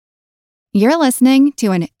You're listening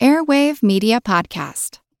to an Airwave Media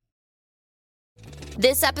Podcast.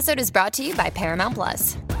 This episode is brought to you by Paramount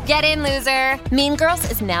Plus. Get in, loser! Mean Girls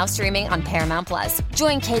is now streaming on Paramount Plus.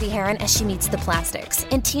 Join Katie Heron as she meets the plastics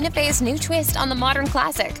in Tina Fey's new twist on the modern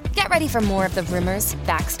classic. Get ready for more of the rumors,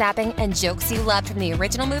 backstabbing, and jokes you loved from the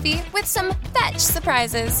original movie with some fetch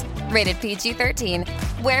surprises. Rated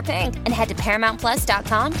PG-13. Wear pink and head to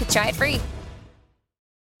ParamountPlus.com to try it free.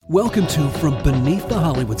 Welcome to From Beneath the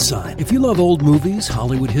Hollywood Sign. If you love old movies,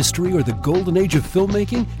 Hollywood history, or the golden age of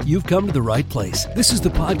filmmaking, you've come to the right place. This is the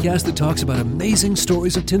podcast that talks about amazing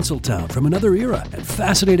stories of Tinseltown from another era and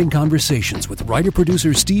fascinating conversations with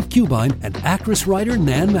writer-producer Steve Cubine and actress-writer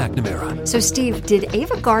Nan McNamara. So, Steve, did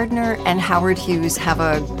Ava Gardner and Howard Hughes have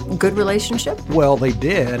a good relationship? Well, they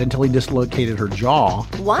did until he dislocated her jaw.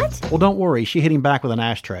 What? Well, don't worry. She hit him back with an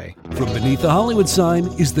ashtray. From Beneath the Hollywood Sign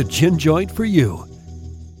is the gin joint for you.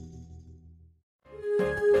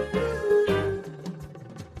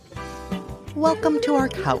 Welcome to our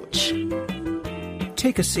couch.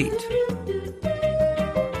 Take a seat.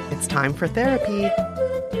 It's time for therapy.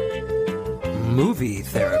 Movie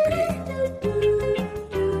therapy.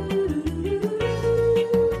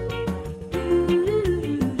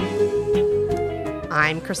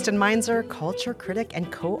 I'm Kristen Meinzer, culture critic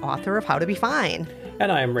and co-author of How to Be Fine.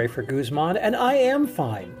 And I am Rafer Guzman, and I am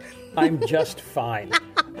fine. I'm just fine.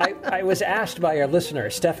 I was asked by our listener,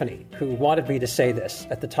 Stephanie, who wanted me to say this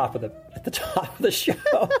at the top of the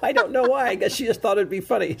show. I don't know why. I guess she just thought it'd be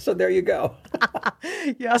funny. So there you go.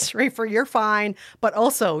 Yes, Rafer, you're fine. But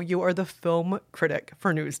also, you are the film critic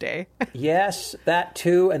for Newsday. Yes, that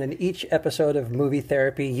too. And in each episode of Movie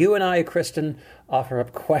Therapy, you and I, Kristen, offer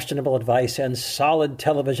up questionable advice and solid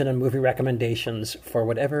television and movie recommendations for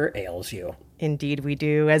whatever ails you. Indeed we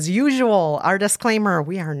do. As usual, our disclaimer,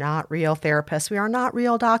 we are not real therapists, we are not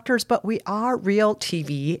real doctors, but we are real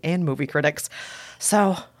TV and movie critics.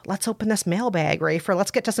 So let's open this mailbag, Rafer.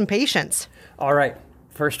 Let's get to some patients. All right.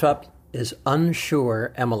 First up is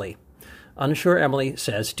Unsure Emily. Unsure Emily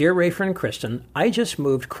says, Dear Rafer and Kristen, I just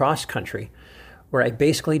moved cross-country where I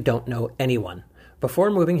basically don't know anyone.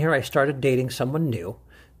 Before moving here, I started dating someone new.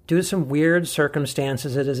 Due to some weird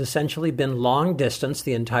circumstances, it has essentially been long distance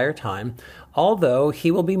the entire time, although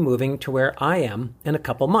he will be moving to where I am in a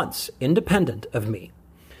couple months, independent of me.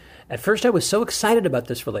 At first, I was so excited about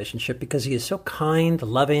this relationship because he is so kind,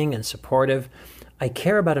 loving, and supportive. I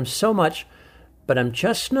care about him so much, but I'm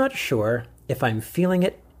just not sure if I'm feeling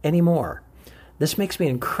it anymore. This makes me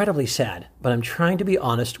incredibly sad, but I'm trying to be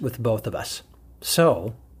honest with both of us.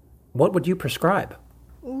 So, what would you prescribe?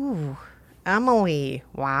 Ooh. Emily,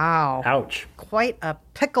 wow. Ouch. Quite a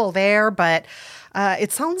pickle there, but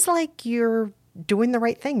it sounds like you're doing the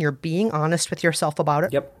right thing. You're being honest with yourself about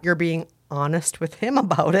it. Yep. You're being honest with him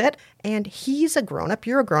about it. And he's a grown-up.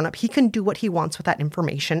 You're a grown-up. He can do what he wants with that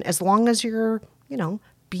information as long as you're,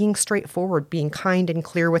 being straightforward, being kind and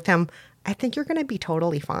clear with him. I think you're going to be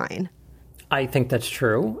totally fine. I think that's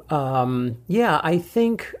true. I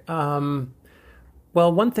think,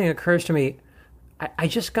 one thing occurs to me. I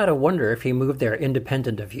just got to wonder if he moved there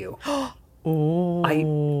independent of you. Oh.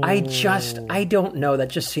 I don't know.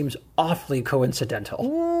 That just seems awfully coincidental.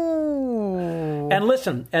 Ooh. And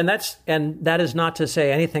listen, and that is not to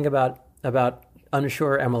say anything about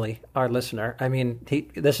Unsure Emily, our listener. I mean,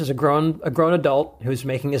 this is a grown adult who's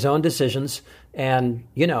making his own decisions, and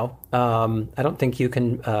I don't think you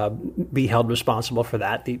can be held responsible for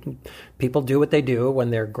that. People do what they do when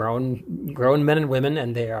they're grown men and women,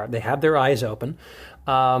 and they have their eyes open.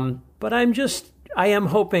 But I am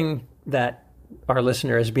hoping that our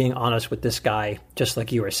listener is being honest with this guy, just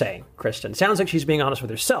like you were saying, Kristen. Sounds like she's being honest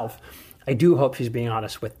with herself. I do hope she's being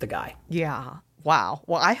honest with the guy. Yeah. Wow.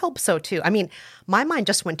 Well, I hope so, too. I mean, my mind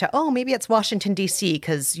just went to, maybe it's Washington, D.C.,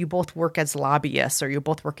 because you both work as lobbyists or you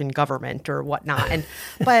both work in government or whatnot.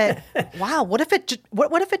 But wow, what if it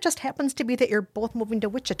just happens to be that you're both moving to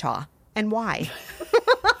Wichita? And why?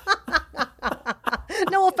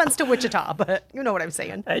 No offense to Wichita, but you know what I'm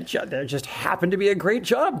saying. There just happened to be a great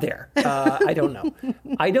job there. I don't know.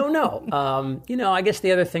 I guess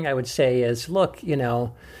the other thing I would say is, look, I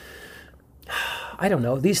don't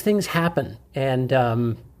know. These things happen, and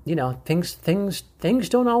things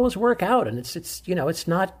don't always work out, and it's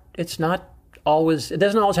not always. It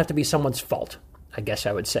doesn't always have to be someone's fault. I guess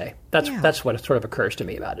I would say that's what sort of occurs to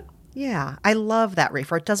me about it. Yeah, I love that,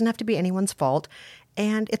 Rafer. It doesn't have to be anyone's fault.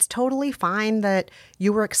 And it's totally fine that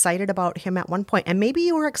you were excited about him at one point. And maybe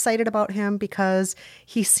you were excited about him because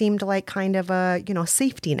he seemed like kind of a,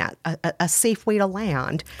 safety net, a safe way to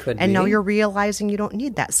land. Could and be. now you're realizing you don't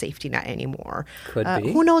need that safety net anymore. Could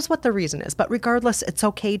be. Who knows what the reason is? But regardless, it's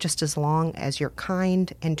okay just as long as you're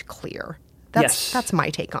kind and clear. That's my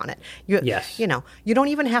take on it. Yes. You don't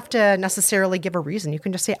even have to necessarily give a reason. You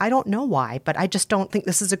can just say, I don't know why, but I just don't think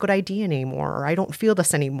this is a good idea anymore, or I don't feel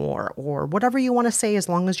this anymore, or whatever you want to say, as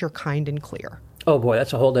long as you're kind and clear. Oh boy,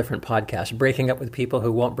 that's a whole different podcast. Breaking up with people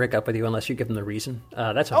who won't break up with you unless you give them the reason.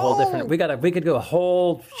 That's a whole different. We could do a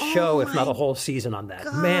whole show, if not a whole season, on that.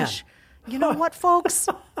 Gosh. Man. You know what, folks?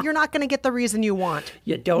 You're not going to get the reason you want.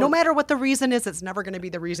 You don't. No matter what the reason is, it's never going to be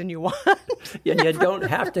the reason you want. You don't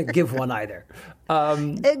have to give one either.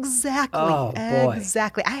 Exactly. Oh, boy.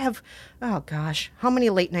 Exactly. Oh gosh, how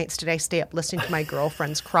many late nights did I stay up listening to my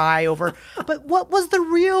girlfriends cry over, but what was the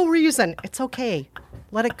real reason? It's okay.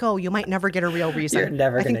 Let it go. You might never get a real reason. You're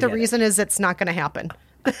never I think gonna the get reason is it's not going to happen.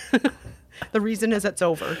 The reason is it's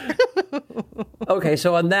over. Okay,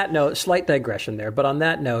 so on that note, slight digression there, but on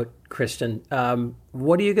that note, Kristen,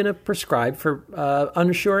 what are you going to prescribe for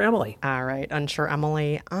Unsure Emily? All right, Unsure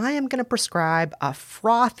Emily, I am going to prescribe a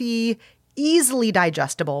frothy, easily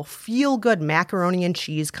digestible, feel-good macaroni and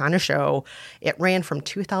cheese kind of show. It ran from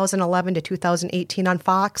 2011 to 2018 on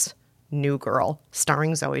Fox. New Girl,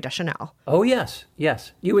 starring Zooey Deschanel. Oh, yes.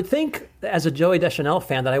 You would think, as a Zooey Deschanel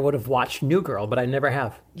fan, that I would have watched New Girl, but I never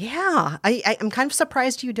have. Yeah, I'm kind of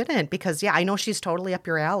surprised you didn't, because, I know she's totally up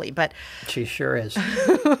your alley, but... She sure is.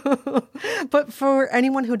 But for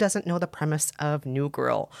anyone who doesn't know the premise of New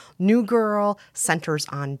Girl centers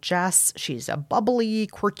on Jess. She's a bubbly,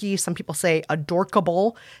 quirky, some people say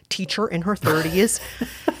adorkable teacher in her 30s.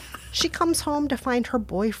 She comes home to find her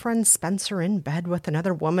boyfriend Spencer in bed with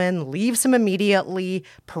another woman, leaves him immediately,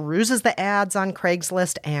 peruses the ads on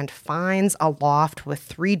Craigslist, and finds a loft with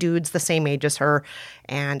 3 dudes the same age as her,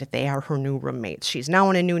 and they are her new roommates. She's now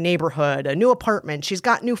in a new neighborhood, a new apartment. She's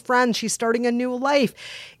got new friends. She's starting a new life.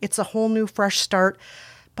 It's a whole new fresh start.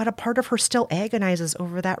 But a part of her still agonizes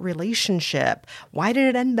over that relationship. Why did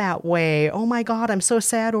it end that way? Oh my God, I'm so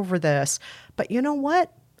sad over this. But you know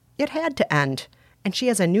what? It had to end. And she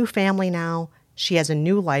has a new family now, she has a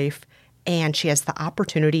new life, and she has the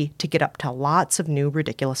opportunity to get up to lots of new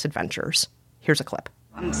ridiculous adventures. Here's a clip.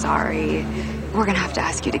 I'm sorry. We're gonna have to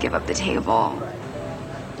ask you to give up the table.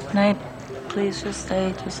 Can I please just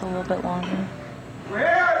stay just a little bit longer? We're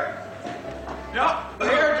here! Yep, we're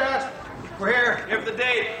here, Jess. We're here. Give the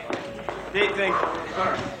date. Date thing.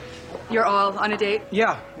 You're all on a date?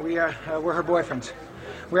 Yeah, we're her boyfriends.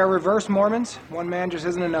 We are reverse Mormons. One man just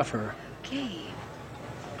isn't enough for her. Okay.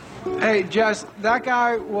 Hey, Jess, that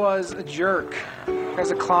guy was a jerk. That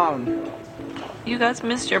guy's a clown. You guys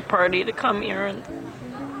missed your party to come here and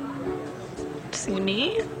see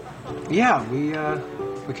me? Yeah, we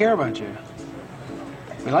care about you.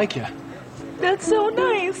 We like you. That's so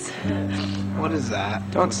nice. What is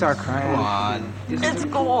that? Don't start crying. Come on. It's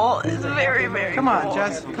cool. It's very, very Come on, cool.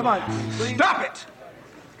 Jess. Come on. Stop it!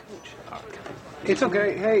 It's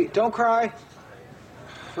okay. Hey, don't cry.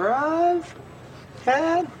 For I've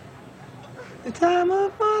had the time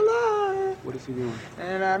of my life. What is he doing?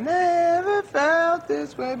 And I've never felt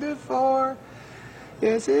this way before.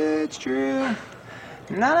 Yes, it's true.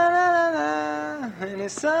 Na na na na na. And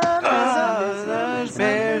it's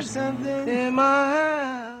something in my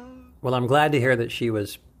house. Well, I'm glad to hear that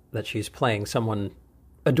she's playing someone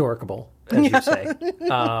adorkable, as you say.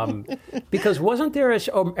 Because wasn't there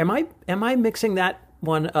am I mixing that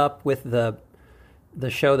one up with the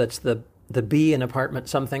show that's the Bee in Apartment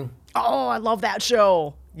Something? Oh, I love that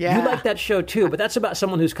show. Yeah. You like that show too, but that's about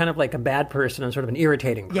someone who's kind of like a bad person and sort of an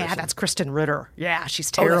irritating person. Yeah, that's Kristen Ritter. Yeah, she's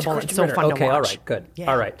Oh, that's terrible. Kristen It's so Ritter. fun to Okay, watch. all right, good.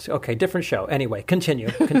 Yeah. All right, okay, different show. Anyway, continue,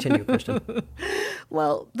 Kristen.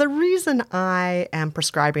 Well, the reason I am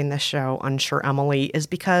prescribing this show, Unsure Emily, is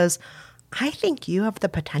because I think you have the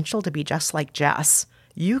potential to be just like Jess.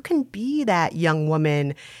 You can be that young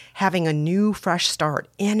woman having a new, fresh start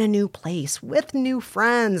in a new place with new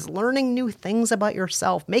friends, learning new things about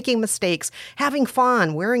yourself, making mistakes, having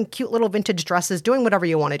fun, wearing cute little vintage dresses, doing whatever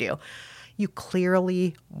you want to do. You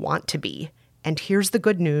clearly want to be. And here's the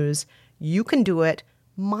good news. You can do it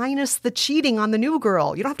minus the cheating on the new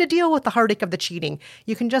girl. You don't have to deal with the heartache of the cheating.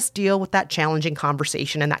 You can just deal with that challenging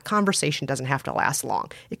conversation, and that conversation doesn't have to last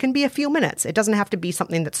long. It can be a few minutes. It doesn't have to be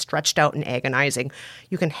something that's stretched out and agonizing.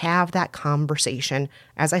 You can have that conversation,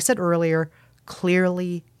 as I said earlier,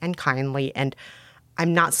 clearly and kindly. And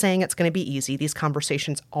I'm not saying it's going to be easy. These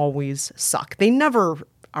conversations always suck. They never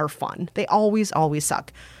are fun. They always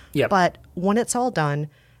suck. Yep. But when it's all done,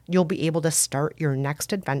 you'll be able to start your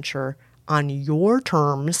next adventure on your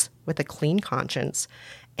terms with a clean conscience.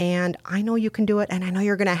 And I know you can do it, and I know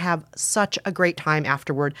you're going to have such a great time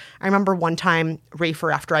afterward. I remember one time,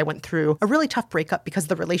 Rafer, after I went through a really tough breakup because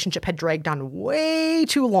the relationship had dragged on way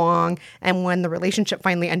too long, and when the relationship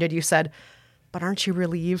finally ended, you said, "But aren't you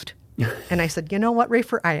relieved?" And I said, "You know what,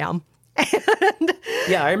 Rafer, I am." And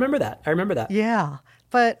yeah, I remember that. Yeah.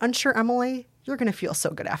 But Unsure Emily, you're going to feel so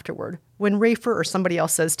good afterward. When Rafer or somebody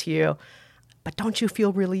else says to you, "But don't you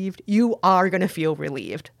feel relieved?" You are going to feel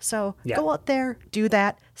relieved. So go out there, do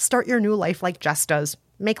that, start your new life like Jess does.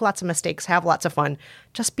 Make lots of mistakes, have lots of fun.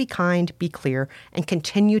 Just be kind, be clear, and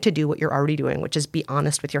continue to do what you're already doing, which is be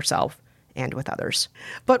honest with yourself and with others.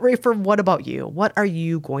 But Rafer, what about you? What are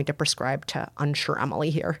you going to prescribe to Unsure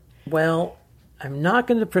Emily here? Well, I'm not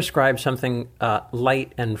going to prescribe something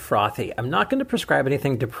light and frothy. I'm not going to prescribe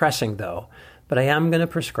anything depressing, though, but I am going to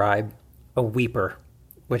prescribe a weeper,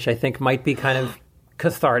 which I think might be kind of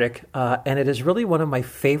cathartic, and it is really one of my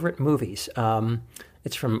favorite movies.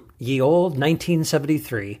 It's from ye old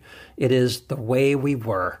 1973. It is The Way We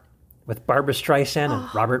Were, with Barbra Streisand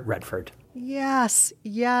and Robert Redford. Yes.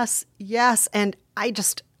 And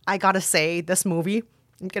I gotta say, this movie,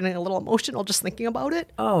 I'm getting a little emotional just thinking about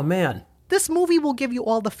it. Oh, man. This movie will give you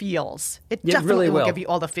all the feels. It definitely will give you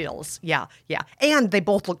all the feels. Yeah. And they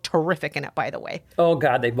both look terrific in it, by the way. Oh,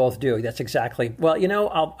 God, they both do. That's exactly. Well,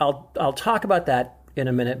 I'll talk about that in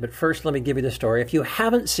a minute, but first let me give you the story. If you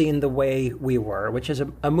haven't seen The Way We Were, which is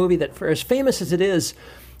a movie that, for as famous as it is,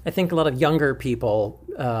 I think a lot of younger people,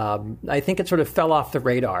 I think it sort of fell off the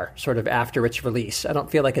radar sort of after its release. I don't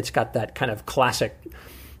feel like it's got that kind of classic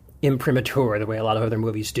imprimatur the way a lot of other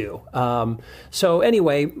movies do. So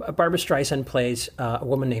anyway, Barbra Streisand plays a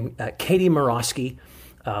woman named Katie Morosky.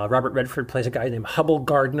 Robert Redford plays a guy named Hubble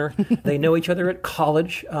Gardner. They know each other at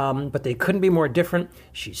college, but they couldn't be more different.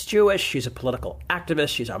 She's Jewish. She's a political activist.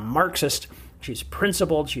 She's a Marxist. She's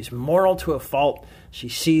principled. She's moral to a fault. She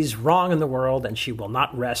sees wrong in the world, and she will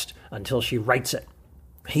not rest until she rights it.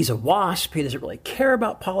 He's a WASP. He doesn't really care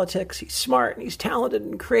about politics. He's smart, and he's talented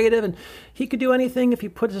and creative, and he could do anything if he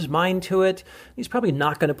put his mind to it. He's probably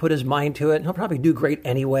not going to put his mind to it, and he'll probably do great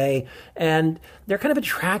anyway. And they're kind of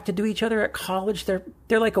attracted to each other at college. They're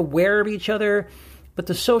like aware of each other, but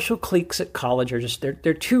the social cliques at college are just,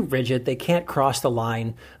 they're too rigid. They can't cross the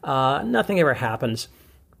line. Nothing ever happens.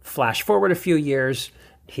 Flash forward a few years.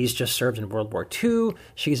 He's just served in World War II.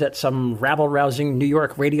 She's at some rabble-rousing New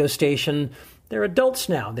York radio station. They're adults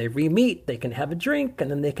now. They re-meet. They can have a drink, and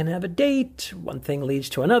then they can have a date. One thing leads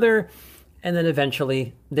to another, and then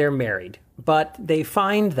eventually they're married. But they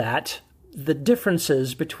find that the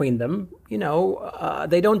differences between them,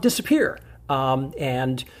 they don't disappear.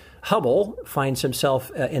 And Hubble finds himself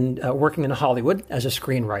working in Hollywood as a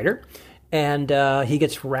screenwriter. And he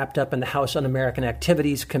gets wrapped up in the House Un-American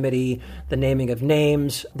Activities Committee, the naming of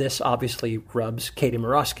names. This obviously rubs Katie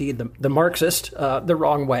Morosky, the Marxist, the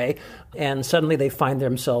wrong way. And suddenly they find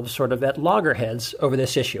themselves sort of at loggerheads over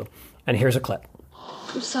this issue. And here's a clip.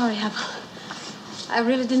 I'm sorry, Hubble. I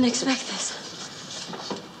really didn't expect this.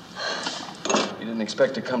 You didn't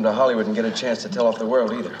expect to come to Hollywood and get a chance to tell off the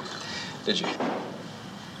world either, did you?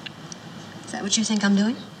 Is that what you think I'm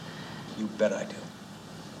doing? You bet I do.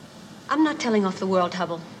 I'm not telling off the world,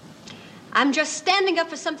 Hubble. I'm just standing up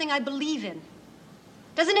for something I believe in.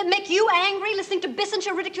 Doesn't it make you angry listening to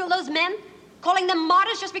Bissinger ridicule those men? Calling them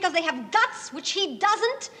martyrs just because they have guts, which he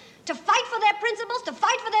doesn't? To fight for their principles, to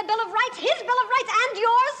fight for their Bill of Rights, his Bill of Rights and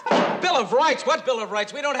yours? Bill of Rights? What Bill of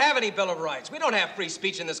Rights? We don't have any Bill of Rights. We don't have free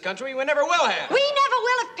speech in this country. We never will have. We never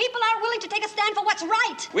will if people aren't willing to take a stand for what's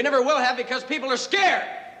right. We never will have because people are scared.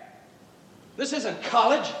 This isn't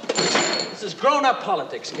college. This is grown-up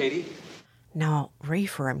politics, Katie. Now,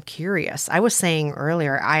 Rafer, I'm curious. I was saying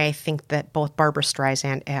earlier, I think that both Barbra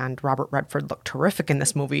Streisand and Robert Redford look terrific in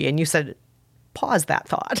this movie, and you said, pause that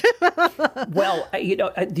thought. Well,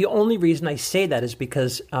 the only reason I say that is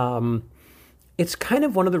because it's kind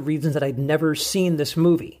of one of the reasons that I'd never seen this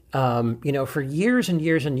movie. For years and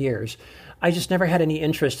years and years, I just never had any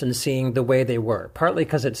interest in seeing The Way They Were, partly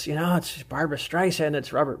because it's Barbra Streisand,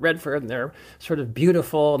 it's Robert Redford, and they're sort of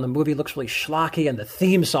beautiful, and the movie looks really schlocky, and the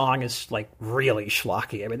theme song is like really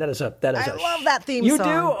schlocky. I mean, I love that theme song. You do?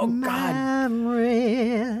 Oh, God.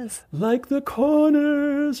 Memories. Like the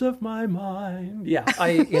corners of my mind. Yeah,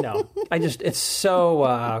 it's so,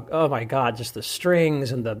 oh my God, just the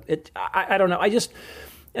strings and I don't know,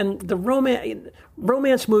 and the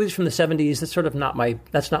romance movies from the 70s,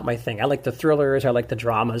 that's not my thing. I like the thrillers, I like the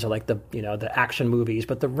dramas, I like the action movies,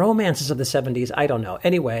 but the romances of the 70s, I don't know.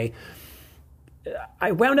 Anyway,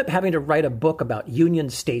 I wound up having to write a book about Union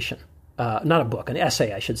Station an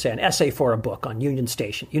essay, I should say, an essay for a book on Union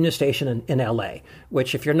Station in L.A.,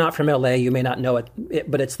 which if you're not from L.A., you may not know it,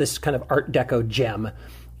 but it's this kind of Art Deco gem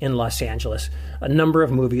in Los Angeles. A number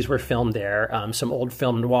of movies were filmed there, some old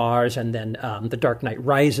film noirs, and then The Dark Knight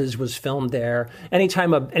Rises was filmed there.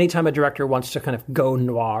 Anytime a director wants to kind of go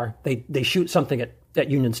noir, they shoot something at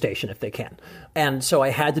Union Station if they can. And so I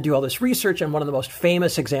had to do all this research, and one of the most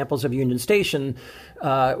famous examples of Union Station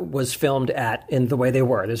was filmed in The Way They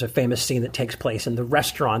Were. There's a famous scene that takes place in the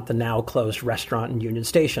restaurant, the now closed restaurant in Union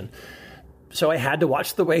Station. So I had to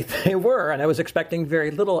watch The Way They Were, and I was expecting very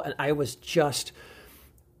little, and I was just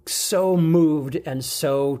so moved and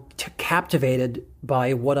so captivated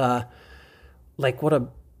by what a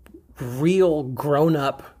real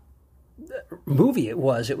grown-up movie it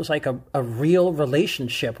was. It was like a real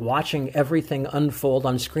relationship, watching everything unfold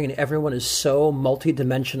on screen. Everyone is so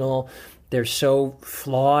multidimensional. They're so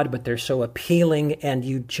flawed, but they're so appealing, and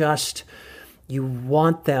you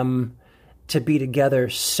want them to be together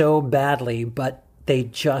so badly, but they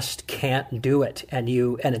just can't do it. And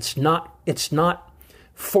it's not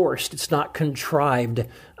forced. It's not contrived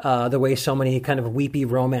the way so many kind of weepy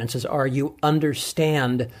romances are. You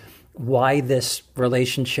understand why this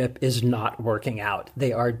relationship is not working out.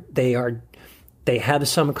 They have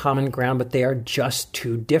some common ground, but they are just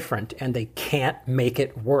too different, and they can't make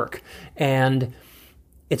it work. And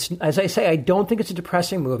it's, as I say, I don't think it's a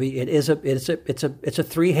depressing movie. It's a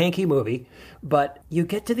three hanky movie, but you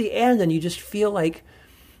get to the end and you just feel like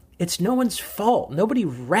it's no one's fault. Nobody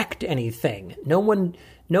wrecked anything. No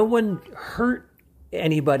one hurt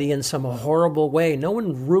anybody in some horrible way. No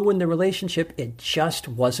one ruined the relationship. It just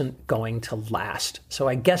wasn't going to last. So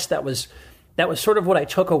I guess that was sort of what I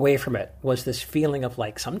took away from it, was this feeling of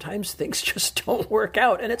like, sometimes things just don't work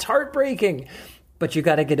out, and it's heartbreaking, but you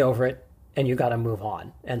got to get over it and you got to move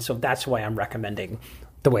on. And so that's why I'm recommending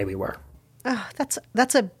The Way We Were. Oh,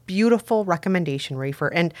 that's a beautiful recommendation, Rafer.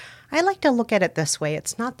 And I like to look at it this way.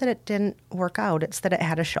 It's not that it didn't work out. It's that it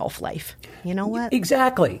had a shelf life. You know what?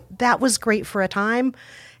 Exactly. That was great for a time.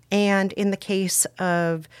 And in the case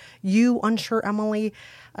of you, Unsure Emily,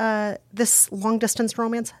 this long-distance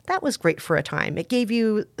romance, that was great for a time. It gave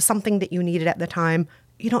you something that you needed at the time.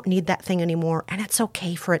 You don't need that thing anymore. And it's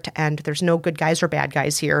okay for it to end. There's no good guys or bad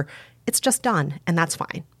guys here. It's just done. And that's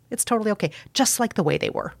fine. It's totally okay. Just like The Way They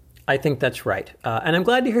Were. I think that's right. And I'm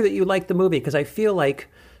glad to hear that you liked the movie, because I feel like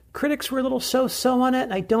critics were a little so-so on it.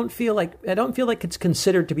 And I don't feel like it's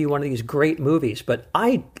considered to be one of these great movies, but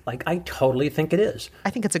I totally think it is. I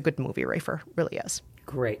think it's a good movie, Rafer. Really is.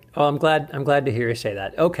 Great. Oh, I'm glad to hear you say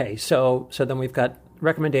that. Okay, so then we've got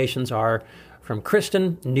recommendations are from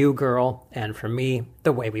Kristen, New Girl, and from me,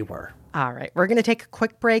 The Way We Were. All right, we're going to take a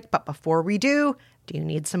quick break, but before we do you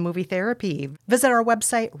need some movie therapy? Visit our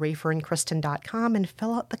website, raferandkristen.com, and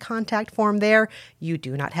fill out the contact form there. You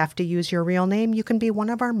do not have to use your real name. You can be one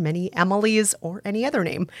of our many Emilys or any other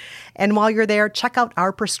name. And while you're there, check out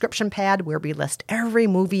our prescription pad where we list every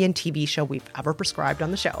movie and TV show we've ever prescribed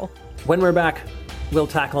on the show. When we're back, we'll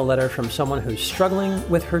tackle a letter from someone who's struggling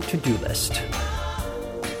with her to-do list.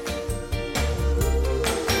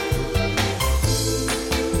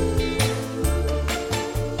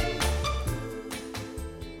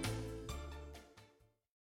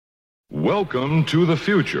 Welcome to the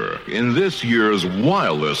future in this year's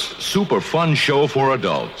wildest super fun show for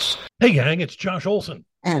adults. Hey gang, it's Josh Olson.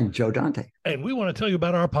 And Joe Dante. And we want to tell you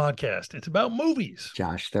about our podcast. It's about movies.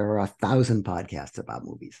 Josh, there are 1,000 podcasts about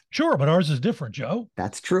movies. Sure, but ours is different, Joe.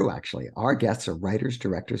 That's true, actually. Our guests are writers,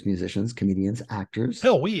 directors, musicians, comedians, actors.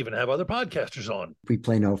 Hell, we even have other podcasters on. We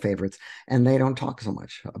play no favorites, and they don't talk so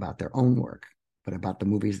much about their own work, but about the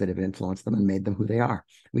movies that have influenced them and made them who they are.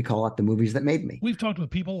 We call it The Movies That Made Me. We've talked with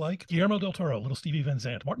people like Guillermo del Toro, Little Stevie Van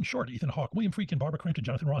Zandt, Martin Short, Ethan Hawke, William Friedkin, Barbara Crampton,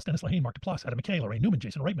 Jonathan Ross, Dennis Lehane, Mark Duplass, Adam McKay, Lorraine Newman,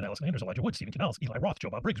 Jason Reitman, Alison Anders, Elijah Wood, Stephen Canals, Eli Roth, Joe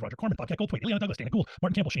Bob Briggs, Roger Corman, Bobcat Goldthwait, Ileana Douglas, Dana Gould,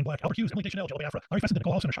 Martin Campbell, Shane Black, Albert Hughes, Emily Deschanel, Jello Biafra, Larry Fessenden,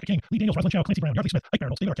 Nicole Housen, Shaka King, Lee Daniels, Rosalind Chow, Clancy Brown, Yardley Smith, Ike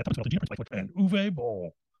Barinholtz, Steve Arquette, Thomas Middleton, Gina Prince, Lightfoot, and Uwe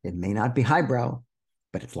Boll. It may not be highbrow,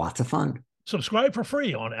 but it's lots of fun. Subscribe for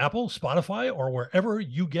free on Apple, Spotify, or wherever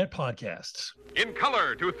you get podcasts. In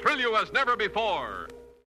color to thrill you as never before.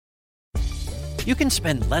 You can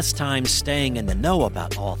spend less time staying in the know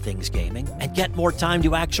about all things gaming and get more time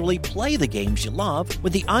to actually play the games you love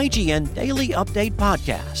with the IGN Daily Update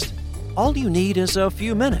podcast. All you need is a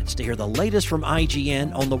few minutes to hear the latest from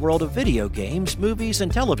IGN on the world of video games, movies,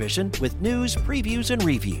 and television with news, previews, and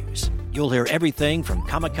reviews. You'll hear everything from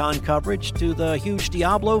Comic-Con coverage to the huge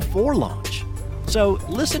Diablo 4 launch. So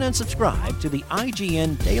listen and subscribe to the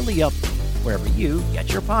IGN Daily Update wherever you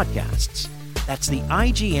get your podcasts. That's the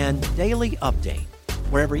IGN Daily Update,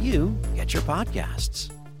 wherever you get your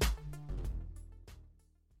podcasts.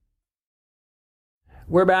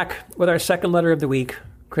 We're back with our second letter of the week.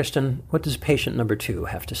 Kristen, what does patient number 2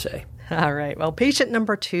 have to say? All right. Well, patient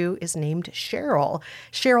number 2 is named Cheryl.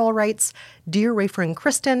 Cheryl writes, Dear Rafer and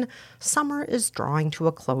Kristen, summer is drawing to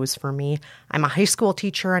a close for me. I'm a high school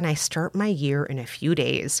teacher and I start my year in a few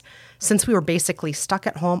days. Since we were basically stuck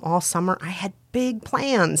at home all summer, I had big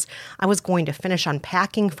plans. I was going to finish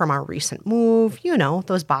unpacking from our recent move, you know,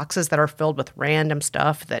 those boxes that are filled with random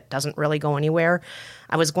stuff that doesn't really go anywhere.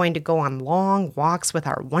 I was going to go on long walks with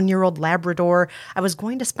our 1-year-old Labrador. I was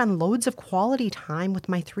going to spend loads of quality time with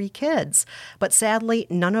my 3 kids. But sadly,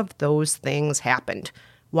 none of those things happened.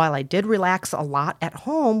 While I did relax a lot at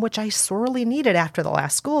home, which I sorely needed after the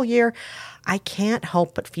last school year, I can't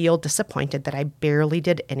help but feel disappointed that I barely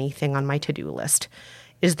did anything on my to-do list.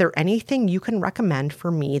 Is there anything you can recommend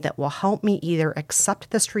for me that will help me either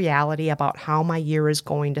accept this reality about how my year is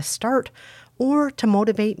going to start, or to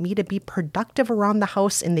motivate me to be productive around the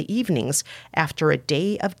house in the evenings after a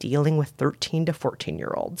day of dealing with 13 to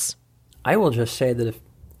 14-year-olds? I will just say that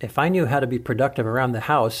if I knew how to be productive around the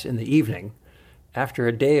house in the evening after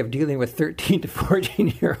a day of dealing with 13 to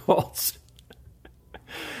 14-year-olds,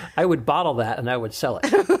 I would bottle that and I would sell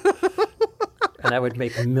it. And I would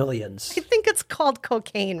make millions. I think it's called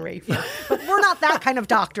cocaine, Rafer. But we're not that kind of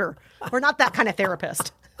doctor. We're not that kind of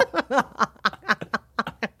therapist.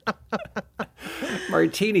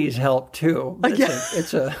 Martinis help too.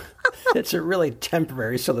 It's a really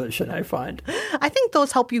temporary solution, I find. I think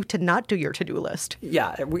those help you to not do your to-do list.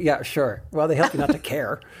 Yeah, sure. Well, they help you not to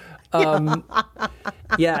care. You've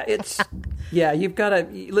got to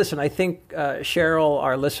listen. I think Cheryl,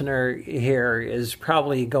 our listener here, is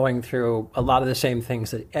probably going through a lot of the same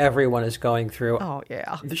things that everyone is going through. Oh,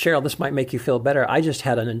 yeah. Cheryl, this might make you feel better. I just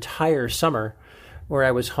had an entire summer where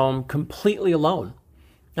I was home completely alone.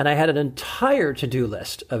 And I had an entire to-do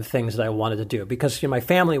list of things that I wanted to do because my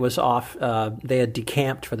family was off. They had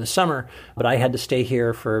decamped for the summer, but I had to stay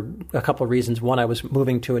here for a couple of reasons. One, I was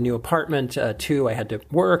moving to a new apartment. 2, I had to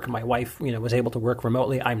work. My wife, was able to work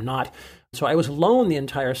remotely. I'm not. So I was alone the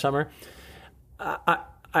entire summer.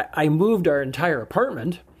 I moved our entire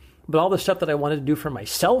apartment, but all the stuff that I wanted to do for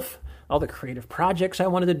myself, all the creative projects I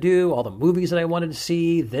wanted to do, all the movies that I wanted to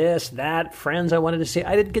see, this, that, friends I wanted to see.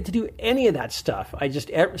 I didn't get to do any of that stuff.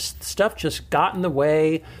 Stuff just got in the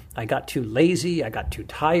way. I got too lazy. I got too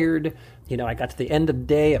tired. I got to the end of the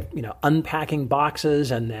day of, unpacking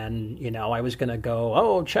boxes, and then, I was going to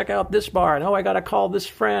go, check out this bar, and I got to call this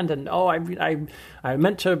friend, and I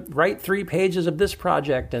meant to write 3 pages of this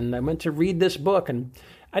project, and I meant to read this book, and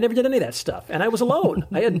I never did any of that stuff, and I was alone.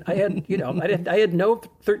 I had no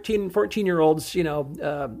 13, 14-year-olds,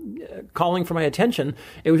 calling for my attention.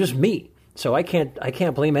 It was just me. So I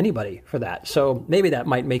can't blame anybody for that. So maybe that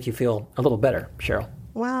might make you feel a little better, Cheryl.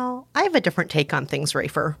 Well, I have a different take on things,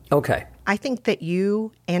 Rafer. Okay. I think that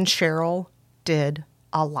you and Cheryl did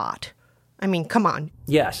a lot. I mean, come on.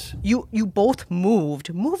 Yes. You both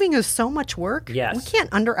moved. Moving is so much work. Yes. We can't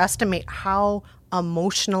underestimate how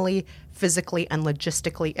emotionally, physically, and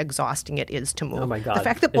logistically exhausting it is to move. Oh, my God. The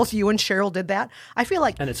fact that both you and Cheryl did that, I feel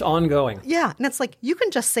like... And it's ongoing. Yeah. And it's like, you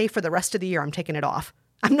can just say for the rest of the year, I'm taking it off.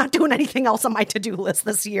 I'm not doing anything else on my to-do list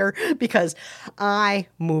this year because I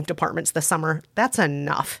moved apartments this summer. That's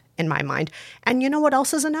enough in my mind. And you know what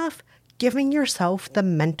else is enough? Giving yourself the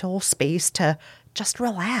mental space to just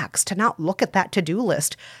relax, to not look at that to-do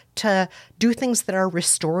list, to do things that are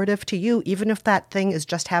restorative to you, even if that thing is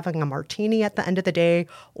just having a martini at the end of the day,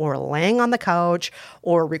 or laying on the couch,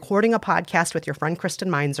 or recording a podcast with your friend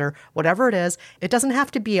Kristen Meinzer, whatever it is. It doesn't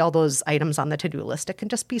have to be all those items on the to-do list. It can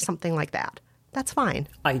just be something like that. That's fine.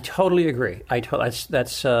 I totally agree.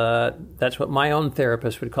 That's what my own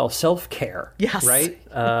therapist would call self-care. Yes. Right?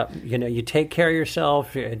 You take care of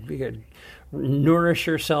yourself, you nourish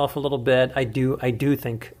yourself a little bit. I do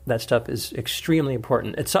think that stuff is extremely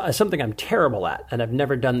important. It's something I'm terrible at, and I've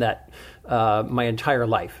never done that my entire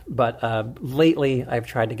life. But lately, I've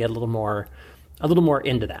tried to get a little more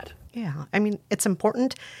into that. Yeah. I mean, it's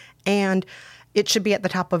important, and it should be at the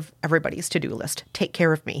top of everybody's to-do list. Take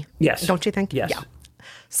care of me. Yes. Don't you think? Yes. Yeah.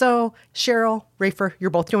 So, Cheryl, Rafer, you're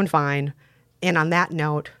both doing fine. And on that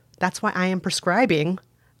note, that's why I am prescribing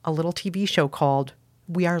a little TV show called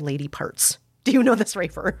We Are Lady Parts. Do you know this,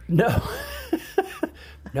 Rafer? No.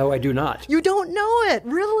 No, I do not. You don't know it,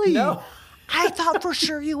 really? No. I thought for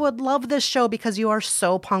sure you would love this show because you are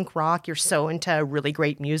so punk rock. You're so into really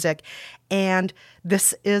great music. And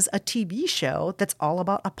this is a TV show that's all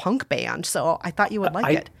about a punk band. So I thought you would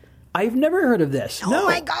like it. I've never heard of this. Oh,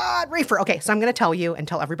 my God, Rafer. Okay, so I'm going to tell you and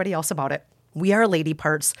tell everybody else about it. We Are Lady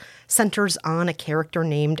Parts centers on a character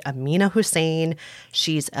named Amina Hussein.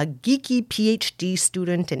 She's a geeky PhD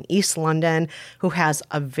student in East London who has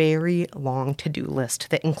a very long to-do list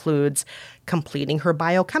that includes completing her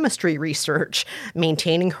biochemistry research,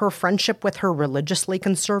 maintaining her friendship with her religiously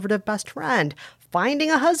conservative best friend,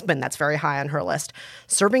 finding a husband, that's very high on her list,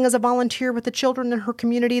 serving as a volunteer with the children in her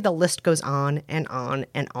community. The list goes on and on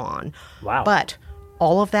and on. Wow. But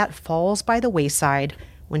all of that falls by the wayside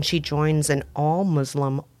when she joins an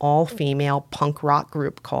all-Muslim, all-female punk rock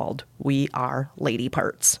group called We Are Lady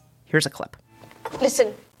Parts. Here's a clip.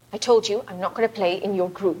 Listen, I told you I'm not going to play in your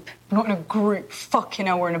group. We're not in a group. Fucking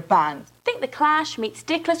hell, we're in a band. Think The Clash meets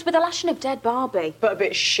Dickless with a lashing of dead Barbie. But a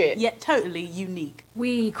bit shit. Yet totally unique.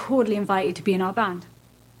 We cordially invite you to be in our band.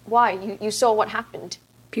 Why? You saw what happened.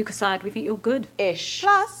 Puke aside, we think you're good. Ish.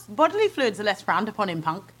 Plus, bodily fluids are less frowned upon in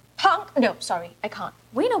punk. Punk? No, sorry, I can't.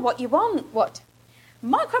 We know what you want. What?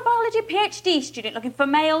 Microbiology PhD student looking for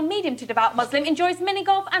male, medium to devout Muslim, enjoys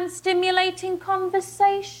mini-golf and stimulating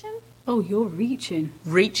conversation. Oh, you're reaching.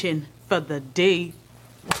 Reaching for the D.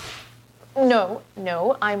 No,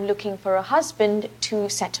 I'm looking for a husband to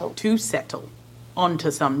settle. To settle. Onto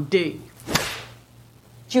some D.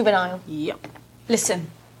 Juvenile. Yep. Listen,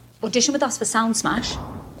 audition with us for Sound Smash,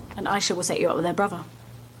 and Aisha will set you up with their brother.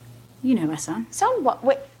 You know Ehsan. Son what?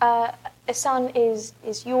 Wait, Ehsan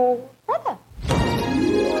is your brother?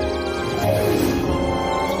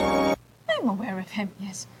 I'm aware of him,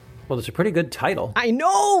 yes. Well, it's a pretty good title. I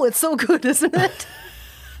know! It's so good, isn't it?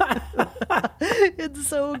 It's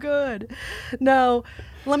so good. Now,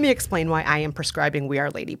 let me explain why I am prescribing We Are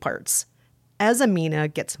Lady Parts. As Amina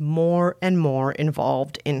gets more and more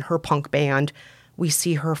involved in her punk band, we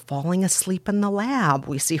see her falling asleep in the lab.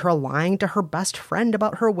 We see her lying to her best friend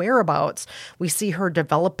about her whereabouts. We see her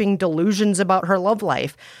developing delusions about her love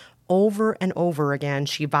life. Over and over again,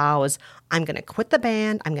 she vows, I'm going to quit the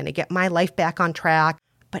band. I'm going to get my life back on track.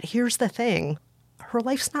 But here's the thing. Her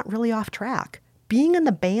life's not really off track. Being in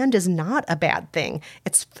the band is not a bad thing.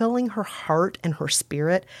 It's filling her heart and her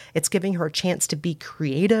spirit. It's giving her a chance to be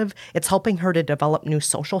creative. It's helping her to develop new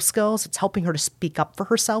social skills. It's helping her to speak up for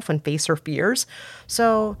herself and face her fears.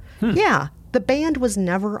 So, yeah, the band was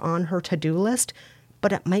never on her to-do list,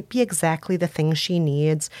 but it might be exactly the thing she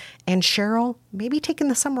needs. And Cheryl, maybe taking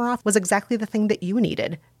the summer off was exactly the thing that you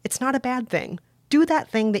needed. It's not a bad thing. Do that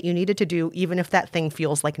thing that you needed to do, even if that thing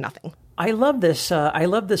feels like nothing. I love this.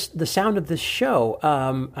 The sound of this show.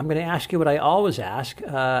 I'm going to ask you what I always ask.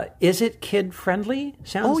 Is it kid-friendly?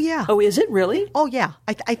 Oh, yeah. Oh, is it really? Oh, yeah.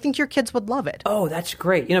 I think your kids would love it. Oh, that's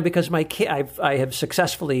great. You know, because my kid, I have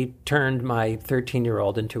successfully turned my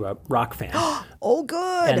 13-year-old into a rock fan. Oh,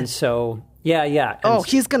 good. And so... Yeah. And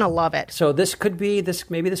he's going to love it. So this could be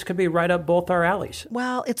right up both our alleys.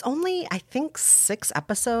 Well, it's only, I think, 6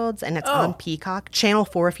 episodes, and it's on Peacock. Channel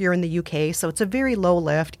 4 if you're in the UK, so it's a very low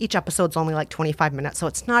lift. Each episode's only like 25 minutes, so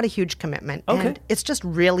it's not a huge commitment. Okay. And it's just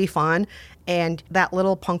really fun, and that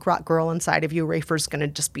little punk rock girl inside of you, Rafer's going to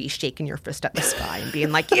just be shaking your fist at the sky and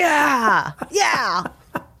being like, yeah!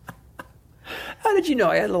 How did you know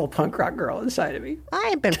I had a little punk rock girl inside of me?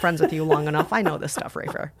 I've been friends with you long enough. I know this stuff,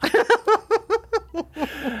 Rafer.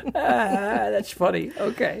 That's funny.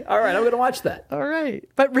 Okay. All right. I'm going to watch that. All right.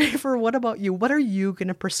 But Rafer, what about you? What are you going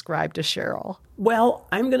to prescribe to Cheryl? Well,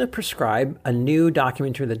 I'm going to prescribe a new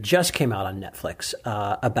documentary that just came out on Netflix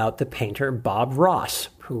about the painter Bob Ross,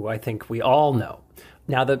 who I think we all know.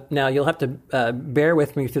 Now you'll have to bear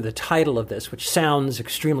with me through the title of this, which sounds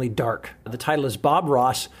extremely dark. The title is Bob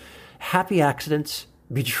Ross, Happy Accidents,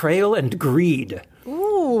 Betrayal, and Greed.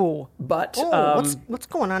 Ooh. But what's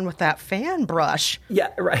going on with that fan brush? Yeah,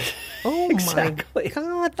 right. Oh exactly. My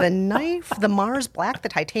God, the knife, the Mars Black, the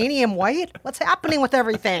titanium white. What's happening with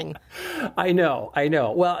everything? I know.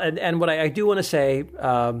 Well, and what I do want to say,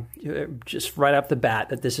 just right off the bat,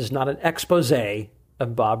 that this is not an expose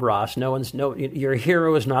of Bob Ross. Your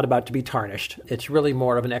hero is not about to be tarnished. It's really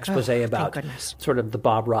more of an expose about sort of the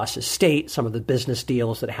Bob Ross estate, some of the business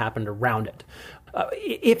deals that happened around it.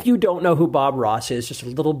 If you don't know who Bob Ross is, just a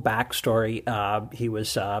little backstory. He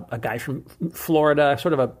was a guy from Florida,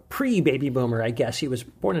 sort of a pre-baby boomer, I guess. He was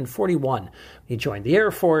born in 1941. He joined the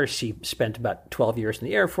Air Force. He spent about 12 years in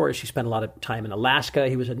the Air Force. He spent a lot of time in Alaska.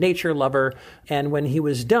 He was a nature lover. And when he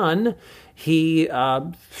was done, he,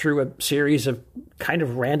 through a series of kind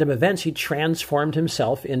of random events, he transformed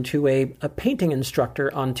himself into a painting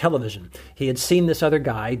instructor on television. He had seen this other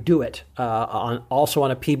guy do it, also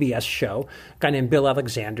on a PBS show, a guy named Bill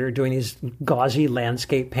Alexander, doing these gauzy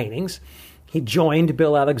landscape paintings. He joined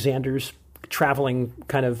Bill Alexander's traveling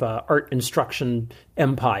kind of art instruction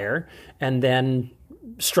empire, and then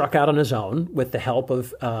struck out on his own with the help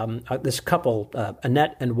of this couple,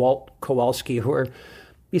 Annette and Walt Kowalski, who are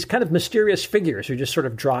these kind of mysterious figures who just sort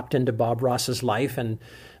of dropped into Bob Ross's life,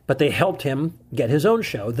 but they helped him get his own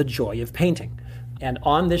show, The Joy of Painting. And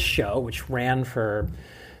on this show, which ran for,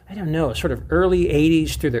 I don't know, sort of early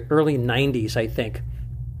 80s through the early 90s, I think,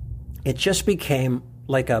 it just became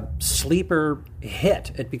like a sleeper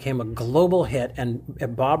hit. It became a global hit, and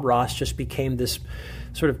Bob Ross just became this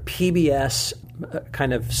sort of PBS,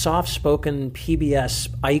 kind of soft-spoken PBS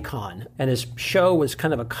icon. And his show was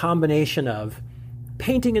kind of a combination of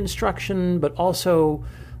painting instruction, but also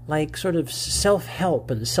like sort of self-help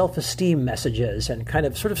and self-esteem messages and kind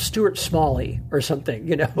of sort of Stuart Smalley or something,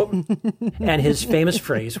 you know? And his famous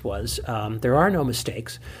phrase was, there are no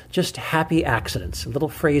mistakes, just happy accidents. Little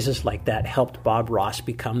phrases like that helped Bob Ross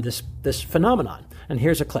become this phenomenon. And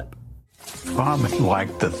here's a clip. Bob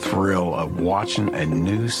liked the thrill of watching a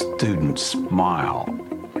new student smile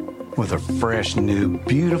with a fresh, new,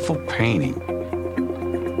 beautiful painting.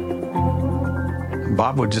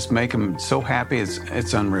 Bob would just make him so happy,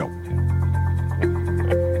 it's unreal.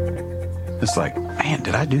 It's like, man,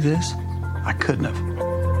 did I do this? I couldn't have.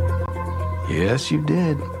 Yes, you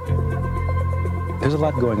did. There's a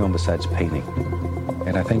lot going on besides painting,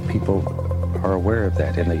 and I think people are aware of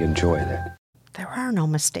that and they enjoy that. There are no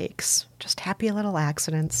mistakes, just happy little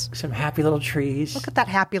accidents. Some happy little trees. Look at that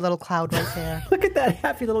happy little cloud right there. Look at that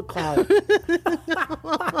happy little cloud.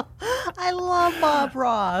 I love Bob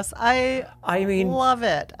Ross. I mean, love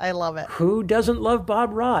it. I love it. Who doesn't love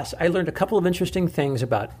Bob Ross? I learned a couple of interesting things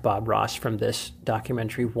about Bob Ross from this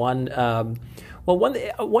documentary. One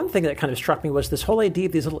thing that kind of struck me was this whole idea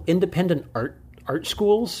of these little independent art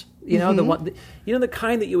schools. You know, the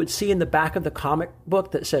kind that you would see in the back of the comic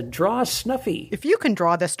book that said, draw Snuffy. If you can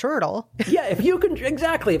draw this turtle. Yeah, if you can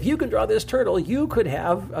draw this turtle, you could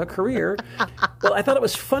have a career. Well, I thought it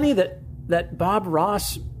was funny that Bob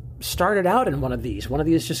Ross started out in one of these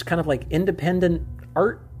just kind of like independent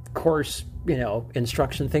art course, you know,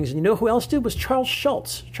 instruction things. And you know who else did? Was Charles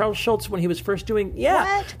Schultz. Charles Schultz, when he was first doing,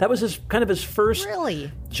 that was his first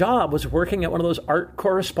job, was working at one of those art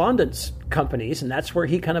correspondence companies, and that's where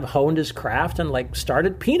he kind of honed his craft and like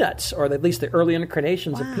started Peanuts, or at least the early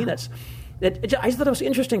incarnations of Peanuts. I thought it was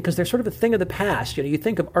interesting because they're sort of a thing of the past. You know, you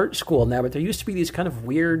think of art school now, but there used to be these kind of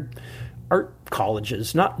weird art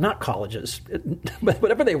colleges, not colleges, but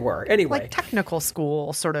whatever they were. Anyway, like technical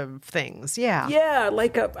school sort of things. Yeah. Yeah,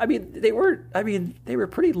 they were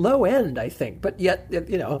pretty low end, I think, but yet,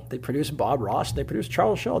 you know, they produced Bob Ross and they produced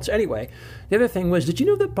Charles Schultz. Anyway, the other thing was, did you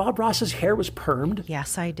know that Bob Ross's hair was permed?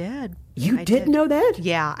 Yes, I did. You did know that?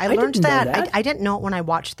 Yeah, I learned that. I didn't know it when I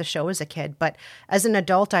watched the show as a kid, but as an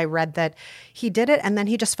adult, I read that he did it, and then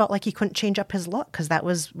he just felt like he couldn't change up his look because that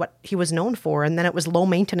was what he was known for, and then it was low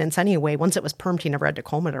maintenance anyway. Once it was permed, he never had to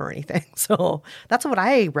comb it or anything. So that's what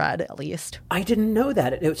I read, at least. I didn't know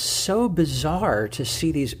that. It was so bizarre to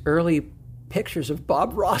see these early pictures of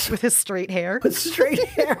Bob Ross with his straight hair. With straight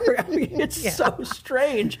hair. I mean, it's so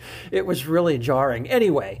strange. It was really jarring.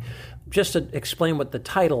 Anyway, just to explain what the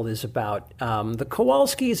title is about, the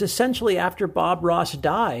Kowalskis, essentially after Bob Ross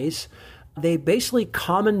dies, they basically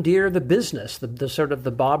commandeer the business, the sort of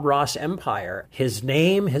the Bob Ross empire. His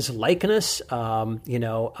name, his likeness,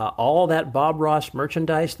 all that Bob Ross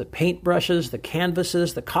merchandise, the paintbrushes, the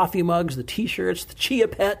canvases, the coffee mugs, the T-shirts, the Chia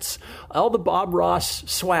Pets, all the Bob Ross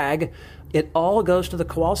swag, it all goes to the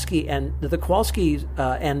Kowalski, and the Kowalskis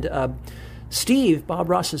and Steve, Bob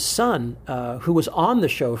Ross's son, who was on the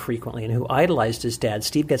show frequently and who idolized his dad,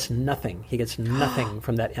 Steve gets nothing. He gets nothing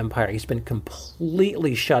from that empire. He's been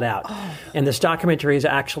completely shut out. And this documentary is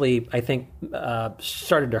actually, I think,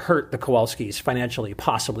 started to hurt the Kowalskis financially,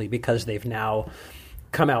 possibly because they've now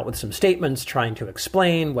come out with some statements trying to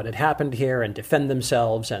explain what had happened here and defend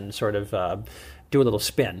themselves and sort of do a little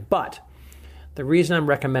spin. But the reason I'm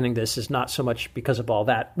recommending this is not so much because of all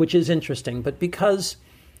that, which is interesting, but because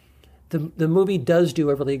the movie does do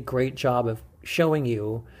a really great job of showing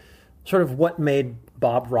you sort of what made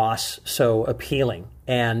Bob Ross so appealing.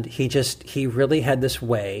 And he really had this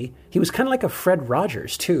way. He was kind of like a Fred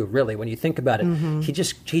Rogers too, really, when you think about it. Mm-hmm.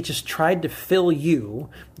 He just tried to fill you,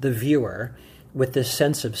 the viewer, with this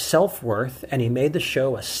sense of self-worth, and he made the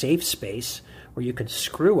show a safe space where you could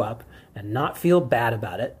screw up and not feel bad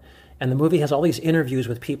about it. And the movie has all these interviews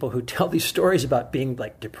with people who tell these stories about being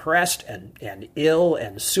like depressed and ill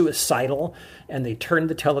and suicidal. And they turned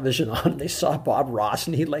the television on and they saw Bob Ross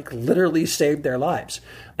and he like literally saved their lives.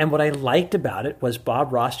 And what I liked about it was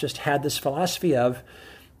Bob Ross just had this philosophy of,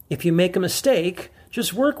 if you make a mistake,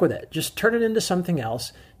 just work with it. Just turn it into something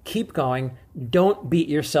else. Keep going. Don't beat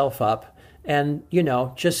yourself up. And,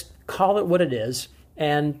 just call it what it is.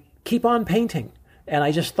 and keep on painting. And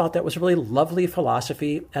I just thought that was a really lovely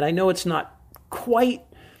philosophy. And I know it's not quite,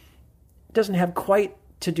 doesn't have quite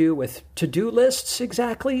to do with to-do lists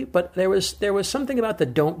exactly, but there was something about the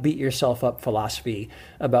don't beat yourself up philosophy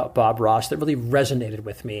about Bob Ross that really resonated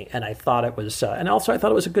with me. And I thought it was, and also I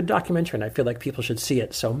thought it was a good documentary, and I feel like people should see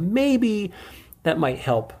it. So maybe that might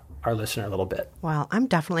help our listener a little bit. Well, I'm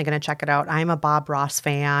definitely going to check it out. I'm a Bob Ross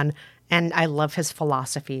fan, and I love his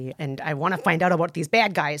philosophy, and I want to find out about these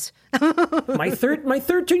bad guys. My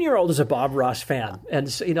 13-year-old is a Bob Ross fan,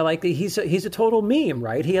 and so, like he's a total meme,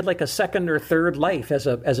 right? He had like a second or third life as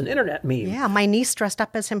an internet meme. Yeah, my niece dressed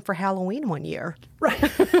up as him for Halloween one year. Right,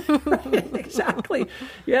 exactly.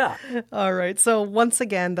 Yeah. All right. So once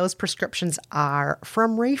again, those prescriptions are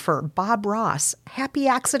from Rafer, Bob Ross, Happy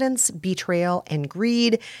Accidents, Betrayal, and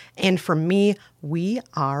Greed, and from me, We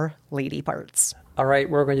Are Lady Parts. All right,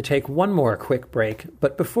 we're going to take one more quick break.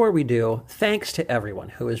 But before we do, thanks to everyone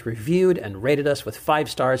who has reviewed and rated us with 5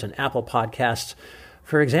 stars on Apple Podcasts.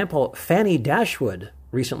 For example, Fanny Dashwood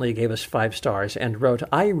recently gave us 5 stars and wrote,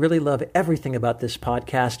 I really love everything about this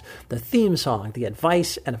podcast, the theme song, the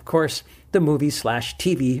advice, and of course, the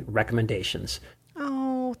movie/TV recommendations.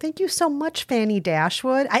 Oh, thank you so much, Fanny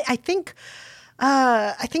Dashwood. I think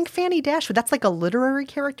Fanny Dashwood, that's like a literary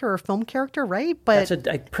character or film character, right? But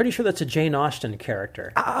I'm pretty sure that's a Jane Austen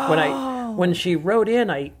character. Oh. When she wrote in,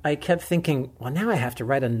 I kept thinking, well, now I have to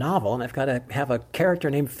write a novel and I've got to have a character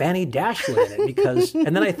named Fanny Dashwood in it because,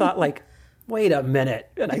 and then I thought like, wait a minute.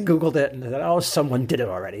 And I Googled it and I thought, oh, someone did it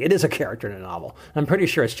already. It is a character in a novel. I'm pretty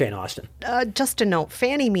sure it's Jane Austen. Just a note,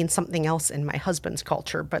 Fanny means something else in my husband's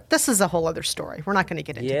culture, but this is a whole other story. We're not going to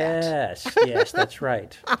get into that. Yes, that's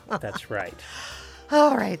right. That's right.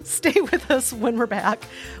 All right, stay with us when we're back.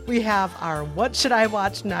 We have our What Should I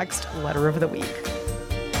Watch Next letter of the week.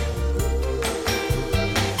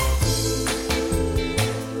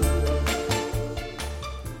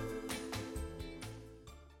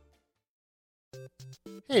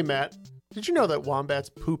 Hey, Matt, did you know that wombats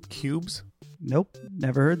poop cubes? Nope,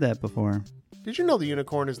 never heard that before. Did you know the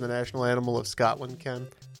unicorn is the national animal of Scotland, Ken?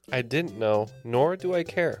 I didn't know, nor do I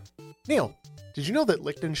care. Neil, did you know that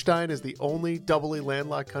Liechtenstein is the only doubly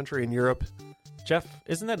landlocked country in Europe? Jeff,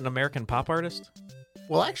 isn't that an American pop artist?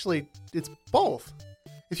 Well, actually, it's both.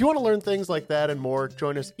 If you want to learn things like that and more,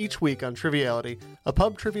 join us each week on Triviality, a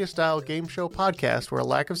pub trivia-style game show podcast where a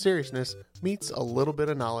lack of seriousness meets a little bit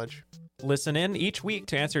of knowledge. Listen in each week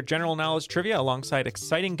to answer general knowledge trivia alongside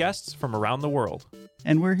exciting guests from around the world.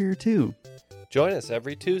 And we're here too. Join us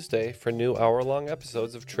every Tuesday for new hour-long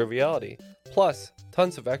episodes of Triviality, plus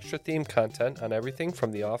tons of extra theme content on everything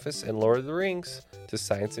from The Office and Lord of the Rings to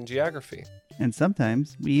science and geography. And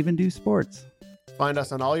sometimes we even do sports. Find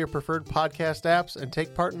us on all your preferred podcast apps and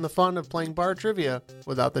take part in the fun of playing bar trivia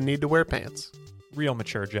without the need to wear pants. Real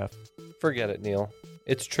mature, Jeff. Forget it, Neil.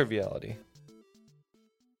 It's Triviality.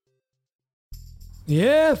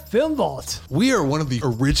 Yeah, Film Vault. We are one of the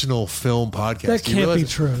original film podcasts. That can't be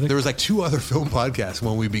true. There was like 2 other film podcasts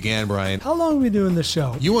when we began, Brian. How long have we been doing this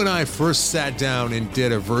show? You and I first sat down and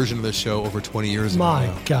did a version of the show over 20 years ago.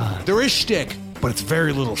 My God. There is shtick, but it's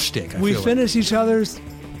very little shtick. We finish each other's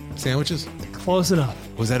sandwiches? Close enough.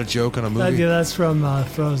 Was that a joke on a movie? Yeah, that's from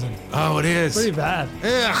Frozen. Oh, it is. Pretty bad.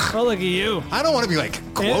 Ugh. Oh, look at you. I don't want to be like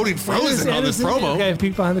quoting Frozen on this promo. Okay,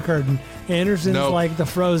 peek behind the curtain. Anderson's like the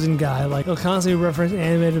Frozen guy. Like, he'll constantly reference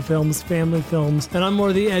animated films, family films, and I'm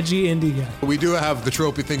more the edgy indie guy. We do have the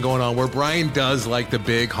tropey thing going on where Brian does like the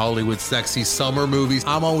big Hollywood sexy summer movies.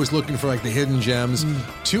 I'm always looking for like the hidden gems.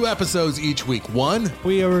 2 episodes each week. One,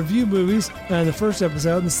 we review movies, and the first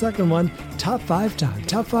episode, and the second one, top 5 time.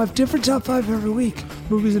 Top 5, different top 5 every week.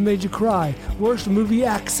 Movies that made you cry. Worst movie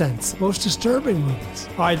accents. Most disturbing movies.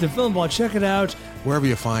 All right, the Film Vault, check it out. Wherever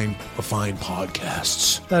you find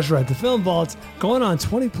podcasts. That's right, the Film Vault's going on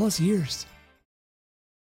 20 plus years.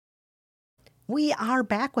 We are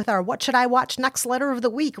back with our What Should I Watch Next letter of the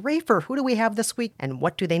week. Rafer, who do we have this week and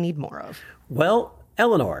what do they need more of? Well,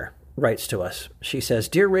 Eleanor writes to us. She says,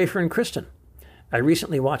 Dear Rafer and Kristen, I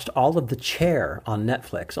recently watched all of The Chair on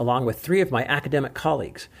Netflix along with 3 of my academic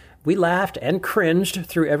colleagues. We laughed and cringed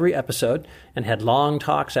through every episode and had long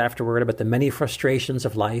talks afterward about the many frustrations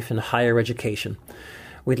of life and higher education.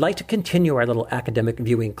 We'd like to continue our little academic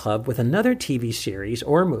viewing club with another TV series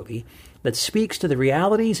or movie that speaks to the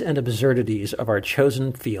realities and absurdities of our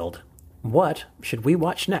chosen field. What should we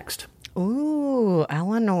watch next? Ooh,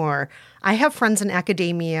 Eleanor. I have friends in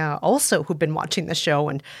academia also who've been watching the show,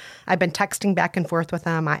 and I've been texting back and forth with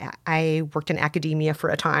them. I worked in academia for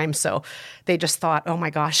a time, so they just thought, oh my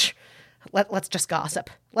gosh, let's just gossip.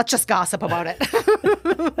 Let's just gossip about it.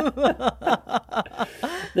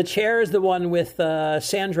 The chair is the one with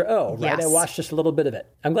Sandra Oh, right? Yes. I watched just a little bit of it.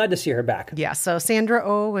 I'm glad to see her back. Yeah, so Sandra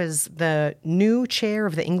Oh is the new chair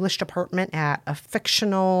of the English department at a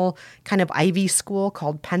fictional kind of Ivy school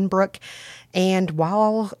called Pembroke. And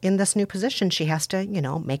while in this new position, she has to,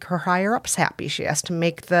 make her higher-ups happy. She has to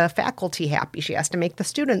make the faculty happy. She has to make the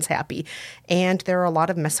students happy. And there are a lot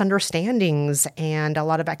of misunderstandings and a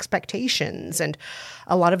lot of expectations and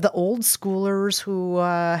a lot of the old schoolers who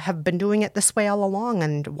have been doing it this way all along.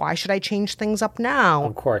 And why should I change things up now?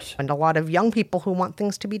 Of course. And a lot of young people who want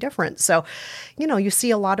things to be different. So, you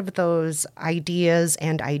see a lot of those ideas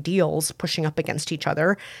and ideals pushing up against each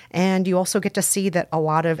other. And you also get to see that a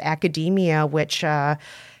lot of academia, which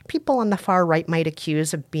people on the far right might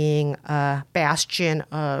accuse of being a bastion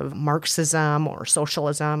of Marxism or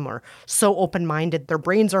socialism or so open-minded their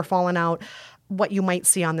brains are falling out. What you might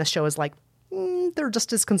see on this show is like, they're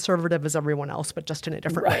just as conservative as everyone else, but just in a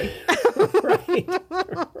different way.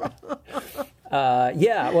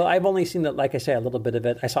 Yeah, well, I've only seen that, like I say, a little bit of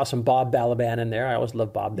it. I saw some Bob Balaban in there. I always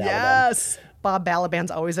love Bob Balaban. Yes, Bob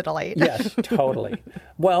Balaban's always a delight. Yes, totally.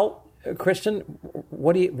 Well, Kristen,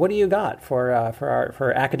 what do you got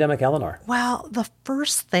for academic Eleanor? Well, the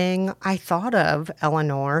first thing I thought of,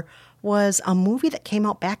 Eleanor, was a movie that came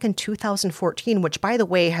out back in 2014, which, by the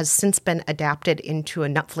way, has since been adapted into a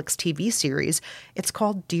Netflix TV series. It's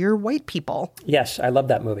called Dear White People. Yes, I love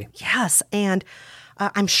that movie. Yes, and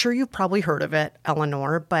I'm sure you've probably heard of it,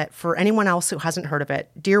 Eleanor, but for anyone else who hasn't heard of it,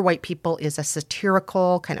 Dear White People is a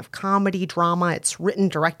satirical kind of comedy drama. It's written,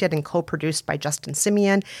 directed, and co-produced by Justin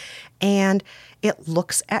Simien, and it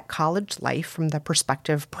looks at college life from the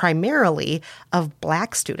perspective primarily of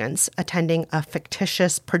Black students attending a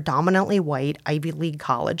fictitious, predominantly white Ivy League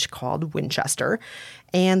college called Winchester.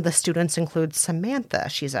 And the students include Samantha.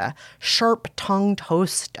 She's a sharp-tongued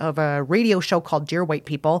host of a radio show called Dear White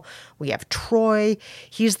People. We have Troy.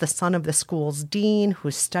 He's the son of the school's dean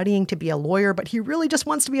who's studying to be a lawyer, but he really just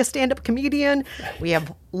wants to be a stand-up comedian. We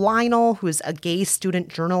have Lionel, who's a gay student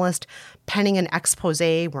journalist penning an expose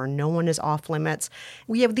where no one is off limits.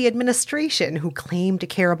 We have the administration, who claim to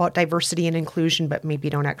care about diversity and inclusion, but maybe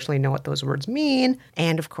don't actually know what those words mean.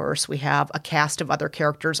 And of course, we have a cast of other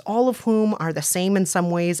characters, all of whom are the same in some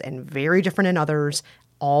ways and very different in others,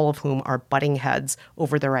 all of whom are butting heads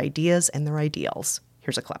over their ideas and their ideals.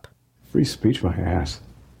 Here's a clip. Free speech, my ass.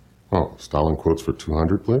 Oh, Stalin quotes for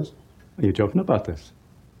 200, please? Are you joking about this?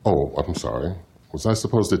 Oh, I'm sorry. Was I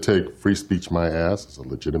supposed to take free speech my ass as a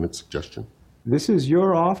legitimate suggestion? This is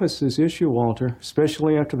your office's issue, Walter,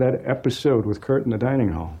 especially after that episode with Kurt in the dining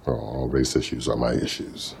hall. Oh, all race issues are my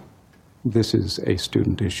issues. This is a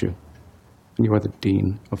student issue. You are the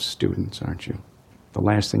dean of students, aren't you? The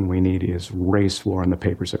last thing we need is race war in the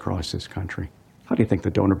papers across this country. How do you think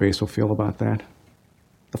the donor base will feel about that?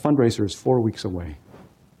 The fundraiser is 4 weeks away.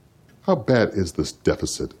 How bad is this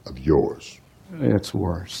deficit of yours? It's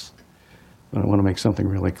worse. But I want to make something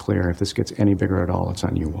really clear. If this gets any bigger at all, it's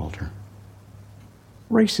on you, Walter.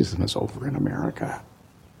 Racism is over in America.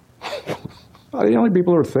 The only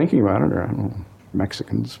people who are thinking about it are, I don't know,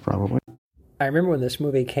 Mexicans, probably. I remember when this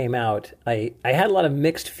movie came out, I had a lot of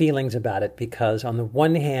mixed feelings about it because on the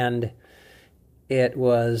one hand, it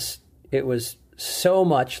was so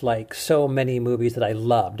much like so many movies that I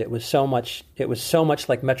loved. It was so much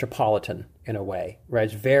like Metropolitan in a way, right?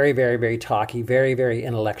 It's very, very, very talky, very, very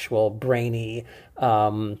intellectual, brainy,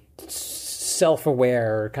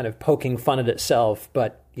 self-aware, kind of poking fun at itself,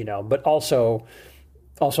 but also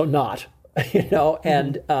not,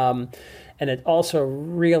 and it also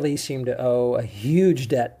really seemed to owe a huge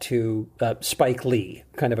debt to Spike Lee,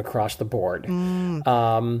 kind of across the board.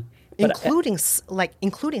 Including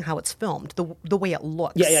how it's filmed, the way it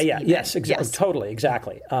looks. Yes, exactly. Yes. Totally,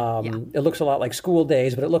 exactly. It looks a lot like School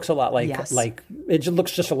Days, but it looks a lot like it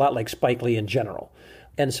looks just a lot like Spike Lee in general.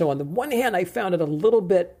 And so on the one hand, I found it a little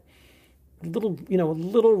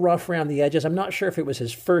rough around the edges. I'm not sure if it was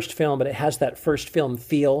his first film, but it has that first film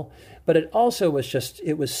feel. But it also was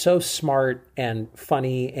it was so smart and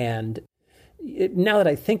funny, and now that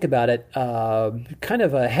I think about it, kind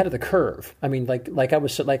of ahead of the curve. I mean, I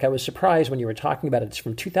was surprised when you were talking about it. It's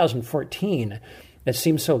from 2014. It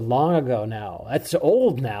seems so long ago now. It's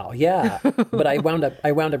old now, yeah. But I wound up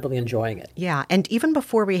really enjoying it. Yeah, and even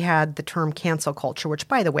before we had the term cancel culture, which,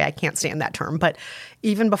 by the way, I can't stand that term, but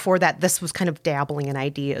even before that, this was kind of dabbling in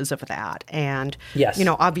ideas of that. And, yes.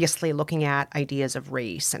 Obviously looking at ideas of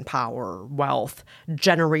race and power, wealth,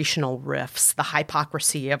 generational rifts, the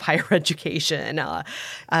hypocrisy of higher education.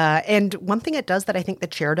 And one thing it does that I think the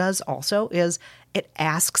chair does also is it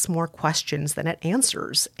asks more questions than it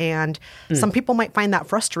answers. And some people might find that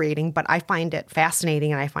frustrating, but I find it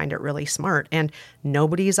fascinating and I find it really smart. And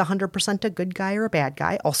nobody's 100% a good guy or a bad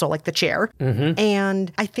guy, also like The Chair.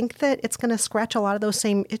 And I think that it's going to scratch a lot of those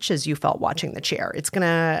same itches you felt watching The Chair. It's going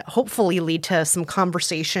to hopefully lead to some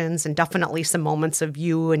conversations and definitely some moments of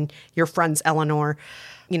you and your friends, Eleanor,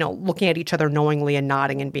 looking at each other knowingly and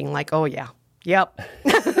nodding and being like, oh, yeah, yep,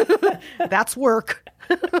 that's work.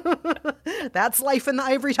 That's life in the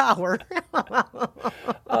ivory tower.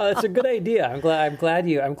 That's a good idea. I'm glad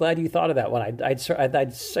you thought of that one. I'd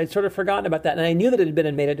sort of forgotten about that, and I knew that it had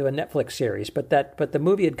been made into a Netflix series, but the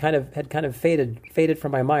movie had kind of faded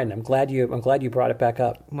from my mind. I'm glad you brought it back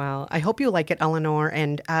up. Well, I hope you like it, Eleanor.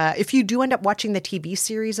 And if you do end up watching the TV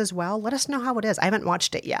series as well, let us know how it is. I haven't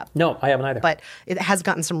watched it yet. No, I haven't either. But it has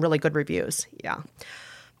gotten some really good reviews. Yeah.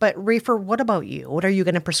 But Rafer, what about you? What are you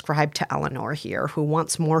going to prescribe to Eleanor here, who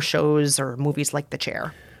wants more shows or movies like The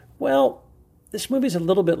Chair? Well, this movie's a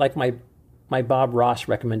little bit like my Bob Ross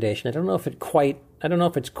recommendation. I don't know if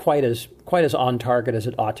it's quite as on target as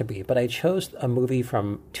it ought to be, but I chose a movie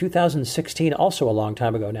from 2016, also a long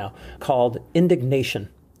time ago now, called Indignation,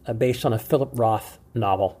 based on a Philip Roth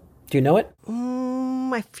novel. Do you know it?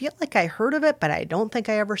 I feel like I heard of it, but I don't think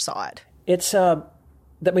I ever saw it. It's the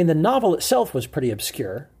novel itself was pretty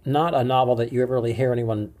obscure, not a novel that you ever really hear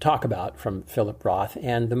anyone talk about from Philip Roth.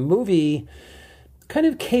 And the movie kind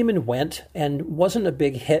of came and went and wasn't a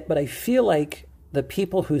big hit, but I feel like the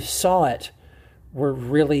people who saw it were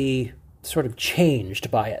really sort of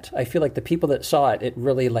changed by it. I feel like the people that saw it, it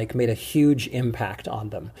really made a huge impact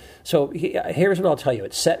on them. So here's what I'll tell you.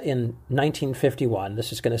 It's set in 1951.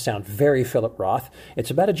 This is going to sound very Philip Roth.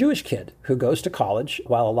 It's about a Jewish kid who goes to college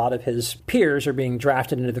while a lot of his peers are being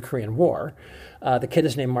drafted into the Korean War. The kid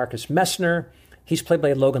is named Marcus Messner. He's played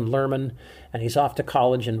by Logan Lerman, and he's off to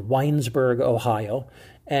college in Winesburg, Ohio.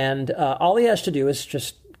 And all he has to do is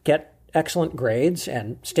just get excellent grades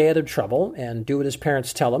and stay out of trouble and do what his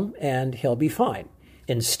parents tell him, and he'll be fine.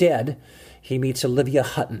 Instead, he meets Olivia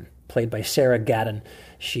Hutton, played by Sarah Gadon.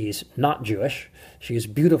 She's not Jewish. She's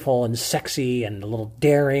beautiful and sexy and a little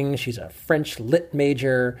daring. She's a French lit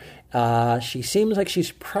major. She seems like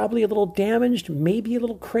she's probably a little damaged, maybe a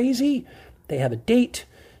little crazy. They have a date.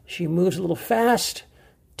 She moves a little fast,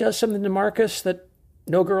 does something to Marcus that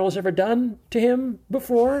no girl has ever done to him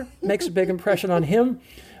before, makes a big impression on him.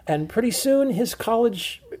 And pretty soon, his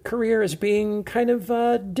college career is being kind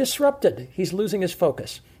of disrupted. He's losing his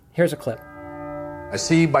focus. Here's a clip. I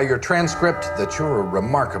see by your transcript that you're a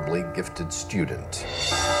remarkably gifted student.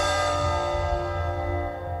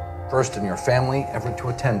 First in your family ever to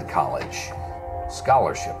attend college.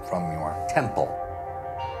 Scholarship from your temple.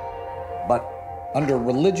 But under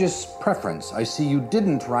religious preference, I see you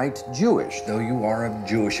didn't write Jewish, though you are of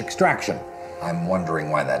Jewish extraction. I'm wondering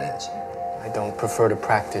why that is. I don't prefer to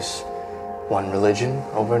practice one religion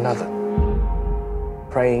over another.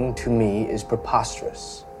 Praying to me is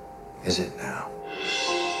preposterous. Is it now?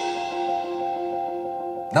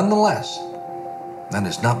 Nonetheless, that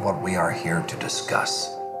is not what we are here to discuss.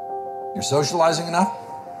 You're socializing enough?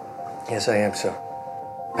 Yes, I am, sir.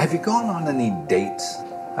 Have you gone on any dates?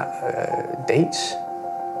 Dates?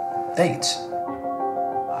 Dates?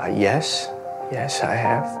 Yes. Yes, I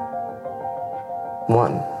have.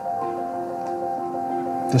 One.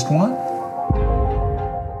 Just one?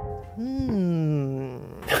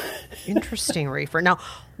 Interesting, Rafer. Now,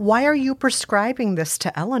 why are you prescribing this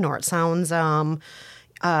to Eleanor? It sounds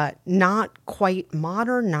not quite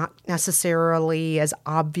modern, not necessarily as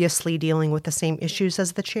obviously dealing with the same issues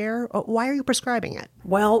as The Chair. Why are you prescribing it?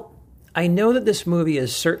 Well, I know that this movie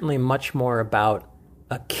is certainly much more about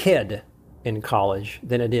a kid in college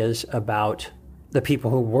than it is about the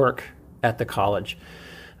people who work at the college.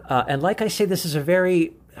 And like I say, this is a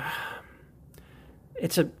very...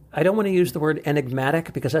 I don't want to use the word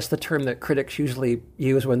enigmatic because that's the term that critics usually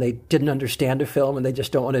use when they didn't understand a film and they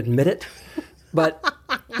just don't want to admit it. But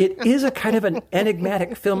it is a kind of an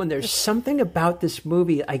enigmatic film, and there's something about this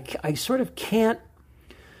movie I sort of can't...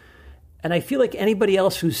 And I feel like anybody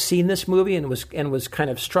else who's seen this movie and was kind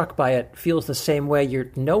of struck by it feels the same way.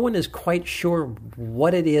 No one is quite sure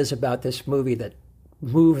what it is about this movie that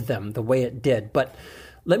moved them the way it did. But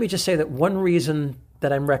let me just say that one reason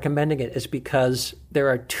that I'm recommending it is because there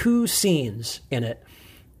are two scenes in it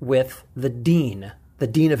with the dean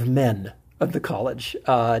of men of the college,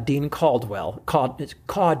 Dean Caldwell,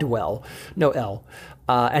 no L.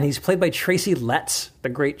 And he's played by Tracy Letts, the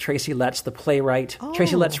great Tracy Letts, the playwright. Oh.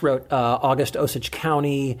 Tracy Letts wrote August Osage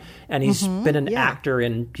County, and he's been an actor,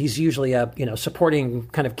 and he's usually a supporting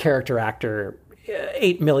kind of character actor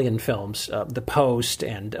 8 million films, The Post,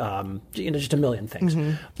 and just a million things.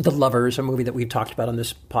 The Lovers, a movie that we've talked about on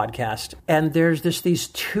this podcast. And there's these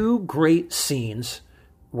two great scenes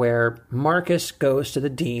where Marcus goes to the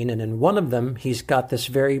dean, and in one of them, he's got this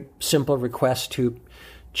very simple request to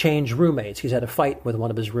change roommates. He's had a fight with one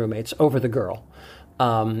of his roommates over the girl,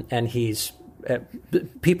 and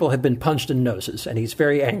people have been punched in noses, and he's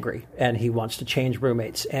very angry, and he wants to change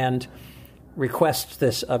roommates, and requests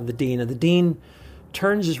this of the dean. And the dean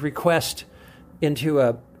turns his request into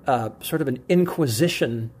a sort of an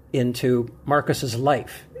inquisition into Marcus's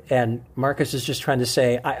life. And Marcus is just trying to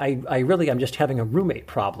say, I'm just having a roommate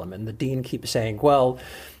problem. And the dean keeps saying, well,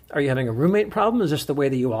 are you having a roommate problem? Is this the way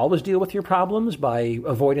that you always deal with your problems, by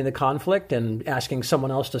avoiding the conflict and asking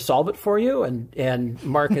someone else to solve it for you? And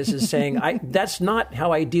Marcus is saying, that's not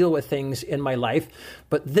how I deal with things in my life,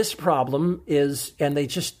 but this problem is, and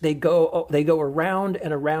they go around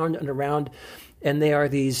and around and around, and they are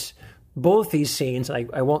both these scenes, and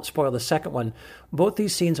I won't spoil the second one, both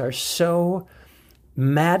these scenes are so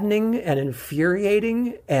maddening and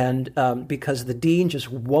infuriating, and because the dean just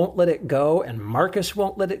won't let it go, and Marcus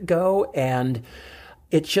won't let it go, and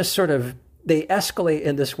it just sort of, they escalate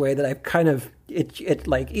in this way that I've kind of, it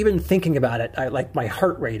like, even thinking about it, my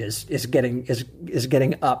heart rate is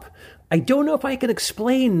getting up. I don't know if I can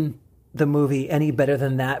explain the movie any better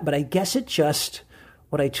than that, but I guess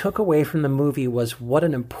what I took away from the movie was what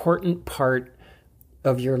an important part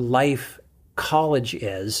of your life college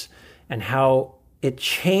is, and how it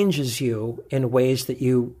changes you in ways that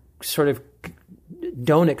you sort of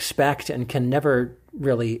don't expect and can never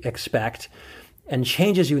really expect, and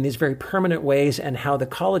changes you in these very permanent ways, and how the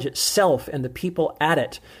college itself and the people at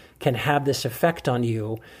it can have this effect on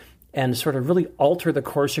you and sort of really alter the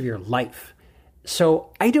course of your life.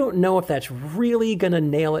 So I don't know if that's really going to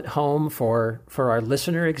nail it home for our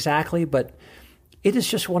listener exactly, but it is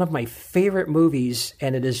just one of my favorite movies,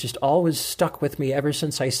 and it has just always stuck with me ever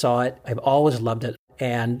since I saw it. I've always loved it,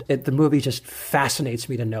 and the movie just fascinates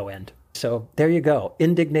me to no end. So there you go,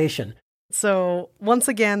 Indignation. So once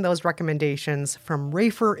again, those recommendations from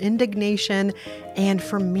Ray for Indignation, and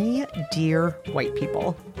from me, Dear White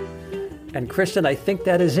People. And Kristen, I think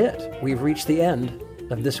that is it. We've reached the end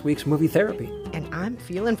of this week's Movie Therapy. And I'm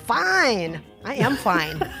feeling fine. I am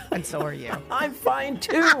fine. And so are you. I'm fine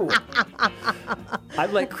too.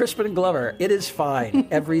 I'm like Crispin Glover. It is fine.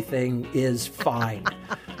 Everything is fine.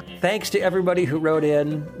 Thanks to everybody who wrote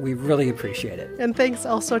in. We really appreciate it. And thanks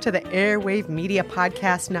also to the Airwave Media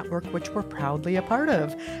Podcast Network, which we're proudly a part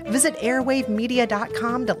of. Visit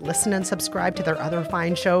airwavemedia.com to listen and subscribe to their other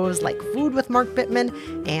fine shows like Food with Mark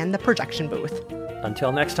Bittman and The Projection Booth.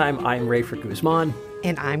 Until next time, I'm Rayford Guzman.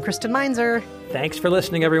 And I'm Kristen Meinzer. Thanks for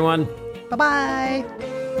listening, everyone. Bye-bye.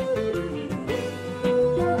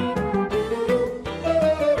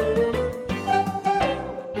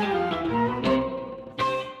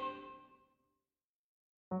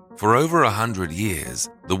 For over 100 years,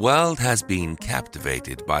 the world has been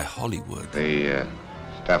captivated by Hollywood. The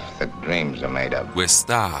stuff that dreams are made of. Where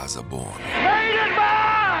stars are born. Rated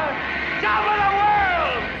Man! Top of the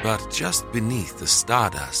world! But just beneath the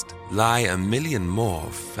stardust lie a million more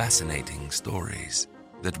fascinating stories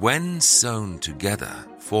that, when sewn together,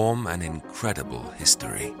 form an incredible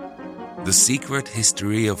history. The Secret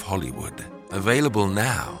History of Hollywood, available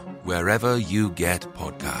now wherever you get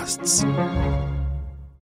podcasts.